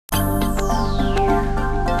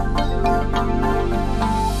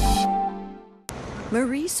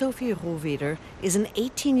Marie Sophie Rohwäder is an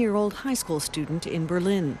 18-year-old high school student in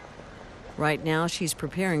Berlin. Right now, she's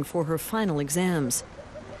preparing for her final exams.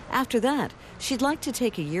 After that, she'd like to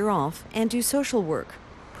take a year off and do social work,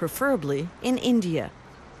 preferably in India.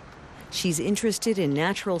 She's interested in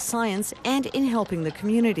natural science and in helping the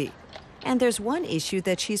community. And there's one issue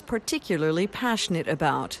that she's particularly passionate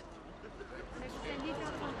about.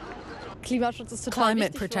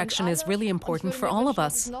 Climate protection is really important for all of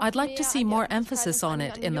us. I'd like to see more emphasis on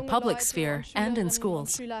it in the public sphere and in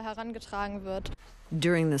schools.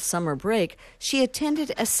 During the summer break, she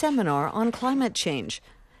attended a seminar on climate change.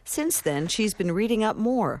 Since then, she's been reading up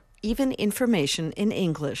more, even information in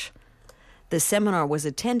English. The seminar was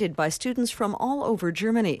attended by students from all over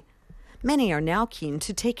Germany. Many are now keen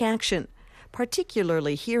to take action,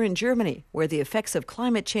 particularly here in Germany, where the effects of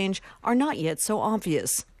climate change are not yet so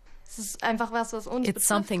obvious. It's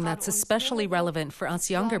something that's especially relevant for us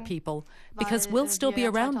younger people, because we'll still be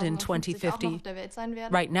around in 2050.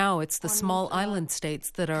 Right now, it's the small island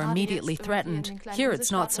states that are immediately threatened. Here, it's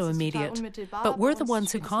not so immediate. But we're the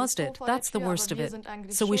ones who caused it. That's the worst of it.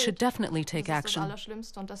 So we should definitely take action.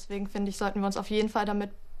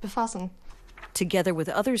 Together with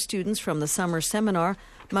other students from the summer seminar,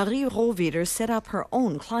 Marie Rohwäder set up her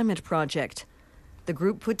own climate project. The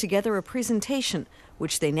group put together a presentation,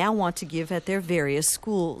 which they now want to give at their various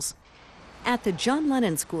schools. At the John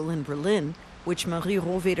Lennon School in Berlin, which Marie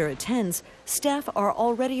Rohwäder attends, staff are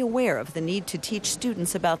already aware of the need to teach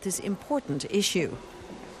students about this important issue.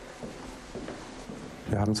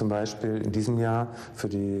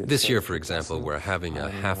 This year, for example, we're having a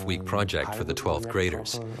half-week project for the 12th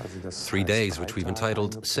graders. 3 days which we've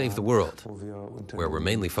entitled Save the World, where we're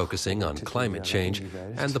mainly focusing on climate change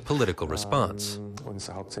and the political response,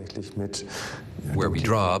 where we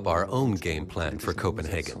draw up our own game plan for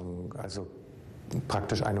Copenhagen.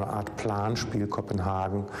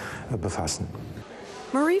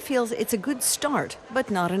 Marie feels it's a good start,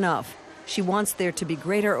 but not enough. She wants there to be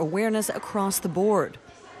greater awareness across the board.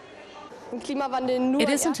 It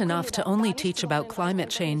isn't enough to only teach about climate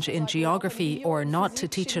change in geography or not to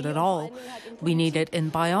teach it at all. We need it in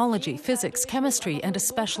biology, physics, chemistry, and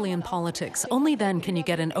especially in politics. Only then can you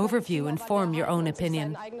get an overview and form your own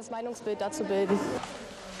opinion.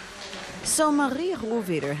 So Marie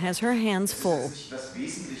Rohwäder has her hands full.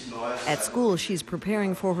 At school, she's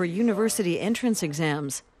preparing for her university entrance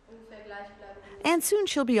exams. And soon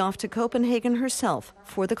she'll be off to Copenhagen herself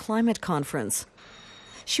for the climate conference.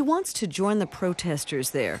 She wants to join the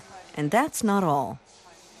protesters there, and that's not all.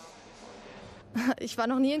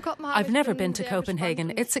 I've never been to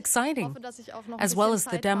Copenhagen. It's exciting. As well as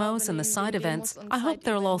the demos and the side events, I hope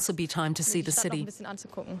there'll also be time to see the city.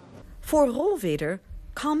 For Rohwäder,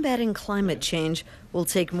 combating climate change will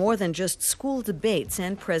take more than just school debates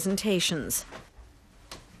and presentations.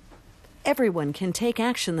 Everyone can take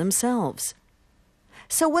action themselves.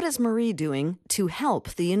 So what is Marie doing to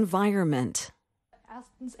help the environment?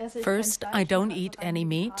 First, I don't eat any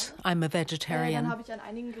meat. I'm a vegetarian.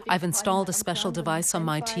 I've installed a special device on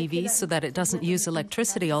my TV so that it doesn't use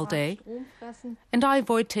electricity all day. And I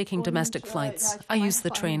avoid taking domestic flights. I use the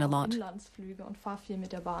train a lot.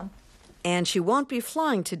 And she won't be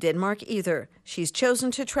flying to Denmark either. She's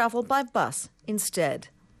chosen to travel by bus instead.